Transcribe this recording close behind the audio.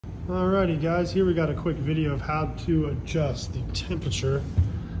Alrighty guys, here we got a quick video of how to adjust the temperature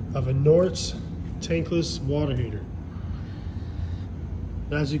of a Noritz Tankless water heater.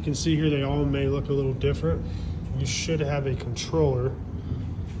 As you can see here, they all may look a little different. You should have a controller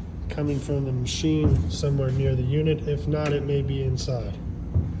coming from the machine somewhere near the unit. If not, it may be inside.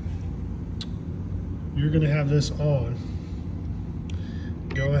 You're going to have this on.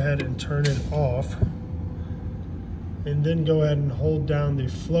 Go ahead and turn it off. And then go ahead and hold down the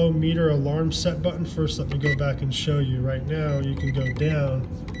flow meter alarm set button. First, let me go back and show you. Right now, you can go down,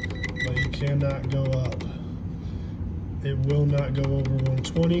 but you cannot go up. It will not go over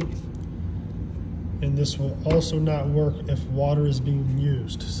 120. And this will also not work if water is being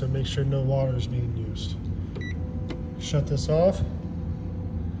used. So make sure no water is being used. Shut this off.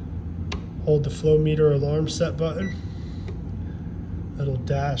 Hold the flow meter alarm set button. It'll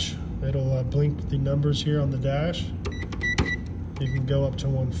blink the numbers here on the dash. You can go up to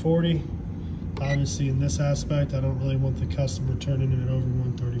 140. Obviously in this aspect, I don't really want the customer turning it over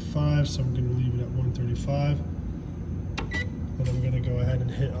 135, so I'm going to leave it at 135. And I'm going to go ahead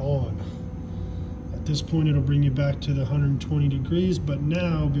and hit on. At this point, it'll bring you back to the 120 degrees, but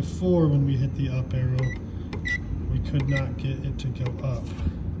now, before when we hit the up arrow, we could not get it to go up.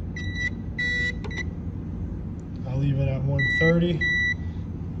 I'll leave it at 130.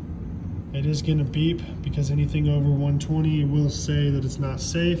 It is going to beep because anything over 120 will say that it's not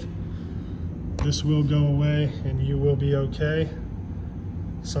safe. This will go away and you will be okay.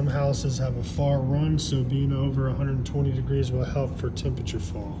 Some houses have a far run, so being over 120 degrees will help for temperature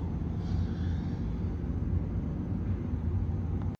fall.